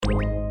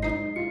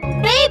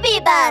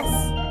Cake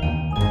Bus!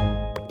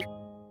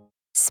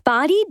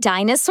 Spotty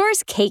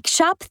Dinosaur's Cake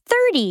Shop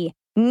 30,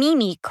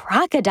 Mimi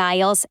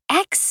Crocodile's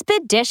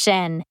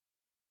Expedition.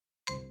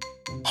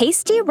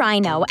 Hasty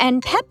Rhino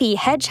and Peppy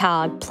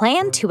Hedgehog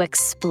planned to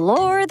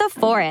explore the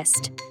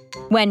forest.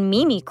 When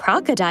Mimi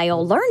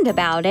Crocodile learned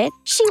about it,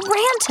 she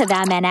ran to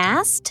them and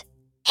asked,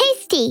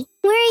 Hasty,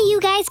 where are you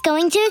guys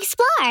going to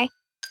explore?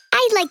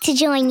 I'd like to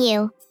join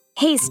you.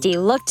 Hasty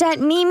looked at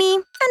Mimi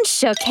and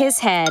shook his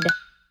head.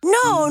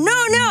 No,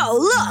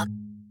 look!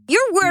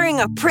 You're wearing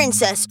a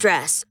princess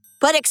dress,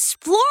 but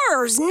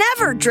explorers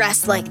never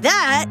dress like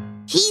that.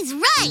 He's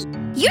right!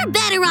 You're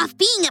better off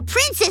being a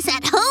princess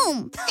at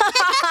home!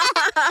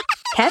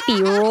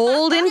 Peppy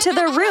rolled into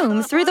the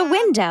room through the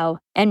window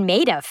and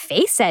made a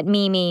face at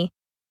Mimi.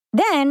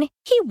 Then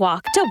he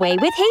walked away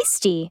with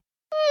Hasty.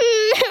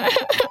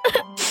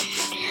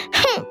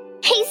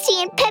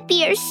 Hasty and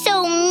Peppy are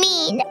so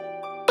mean.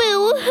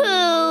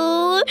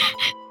 Boo-hoo!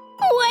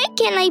 Why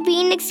can't I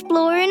be an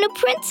explorer in a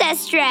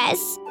princess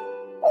dress?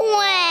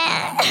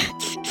 Well,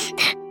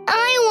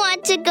 I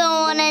want to go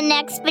on an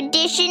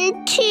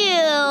expedition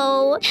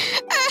too.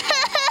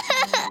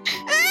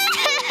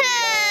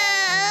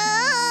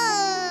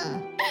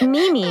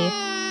 Mimi,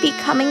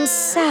 becoming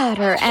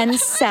sadder and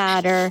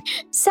sadder,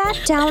 sat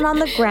down on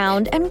the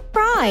ground and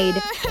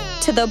cried,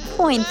 to the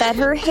point that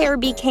her hair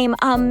became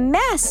a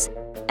mess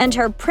and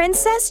her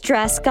princess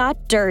dress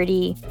got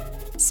dirty.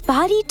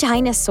 Spotty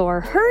Dinosaur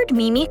heard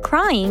Mimi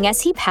crying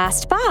as he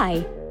passed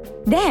by.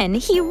 Then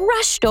he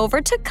rushed over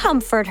to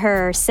comfort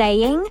her,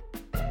 saying,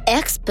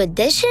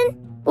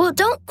 Expedition? Well,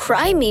 don't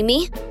cry,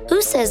 Mimi.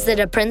 Who says that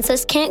a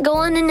princess can't go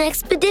on an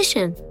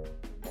expedition?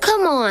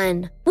 Come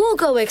on, we'll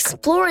go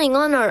exploring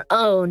on our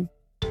own.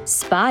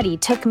 Spotty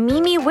took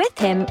Mimi with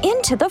him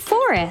into the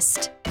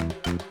forest.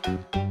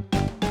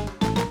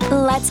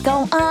 Let's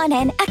go on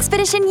an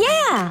expedition,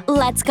 yeah!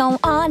 Let's go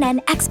on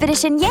an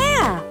expedition,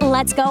 yeah!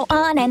 Let's go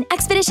on an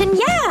expedition,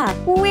 yeah!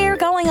 We're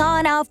going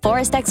on a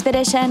forest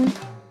expedition.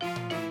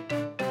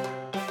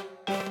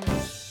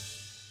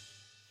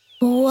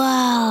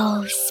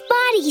 Whoa,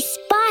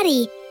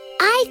 Spotty,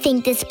 I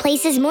think this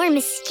place is more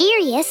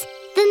mysterious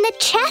than the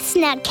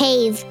Chestnut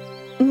Cave.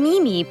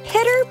 Mimi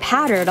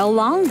pitter-pattered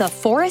along the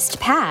forest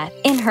path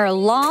in her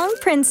long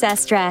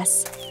princess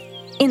dress.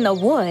 In the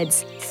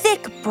woods,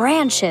 thick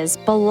branches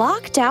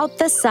blocked out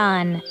the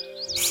sun.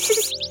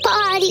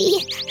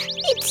 Spotty,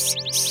 it's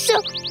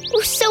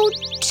so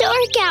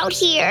dark out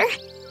here.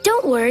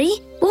 Don't worry,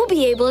 we'll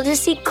be able to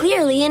see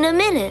clearly in a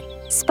minute.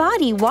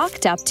 Spotty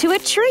walked up to a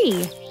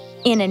tree.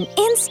 In an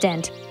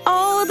instant,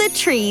 all the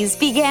trees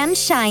began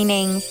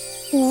shining.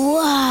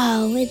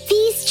 Whoa,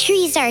 these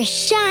trees are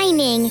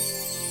shining.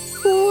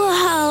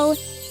 Whoa,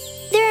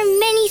 there are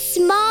many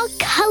small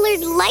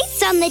colored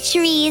lights on the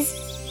trees.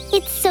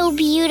 It's so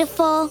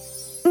beautiful.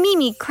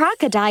 Mimi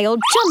Crocodile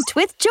jumped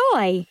with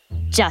joy.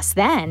 Just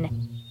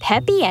then,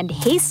 Peppy and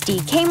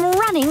Hasty came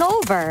running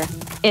over.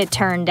 It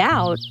turned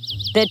out,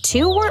 the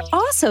two were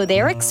also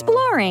there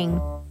exploring.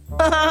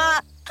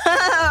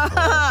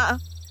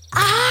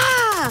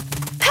 Ah!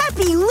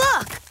 Peppy,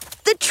 look!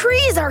 The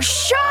trees are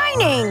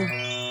shining!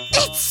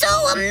 It's so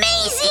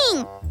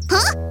amazing!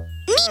 Huh?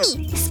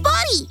 Mimi,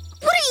 Spotty,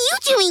 what are you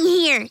doing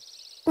here?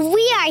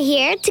 We are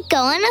here to go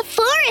on a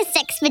forest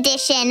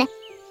expedition.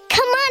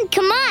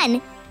 Come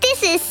on.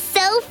 This is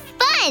so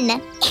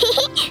fun.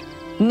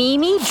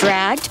 Mimi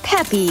dragged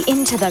Peppy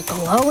into the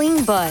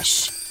glowing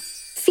bush.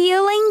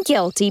 Feeling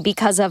guilty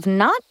because of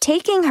not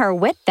taking her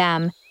with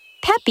them,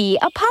 Peppy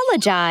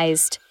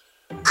apologized.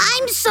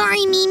 I'm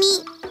sorry,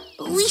 Mimi.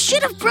 We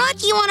should have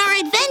brought you on our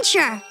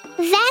adventure.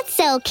 That's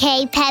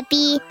okay,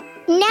 Peppy.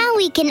 Now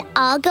we can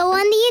all go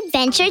on the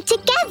adventure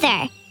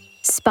together.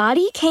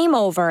 Spotty came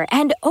over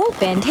and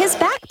opened his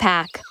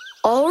backpack.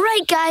 All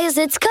right, guys,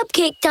 it's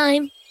cupcake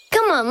time.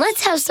 Come on,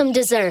 let's have some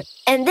dessert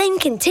and then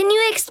continue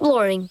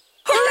exploring.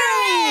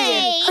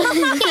 Hooray!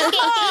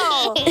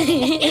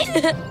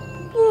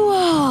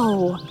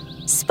 Whoa!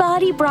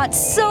 Spotty brought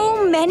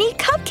so many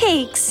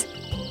cupcakes.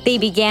 They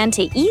began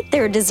to eat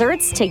their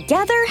desserts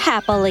together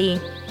happily.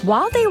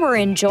 While they were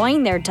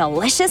enjoying their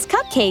delicious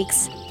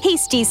cupcakes,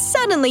 Hasty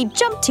suddenly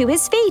jumped to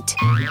his feet.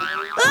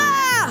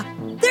 Ah!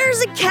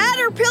 There's a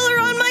caterpillar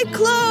on my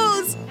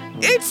clothes!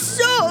 It's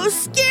so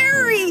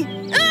scary!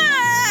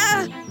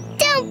 Ah!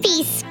 Don't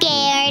be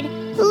scared.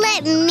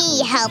 Let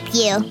me help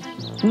you.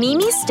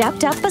 Mimi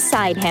stepped up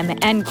beside him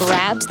and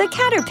grabbed the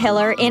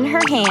caterpillar in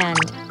her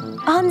hand.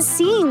 On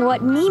seeing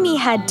what Mimi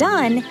had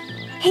done,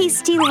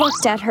 Hasty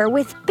looked at her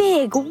with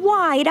big,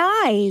 wide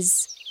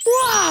eyes.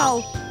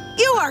 Wow!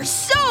 You are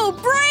so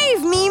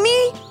brave,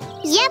 Mimi!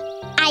 Yep,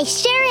 I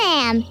sure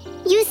am.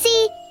 You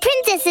see,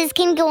 princesses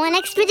can go on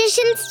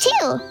expeditions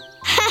too.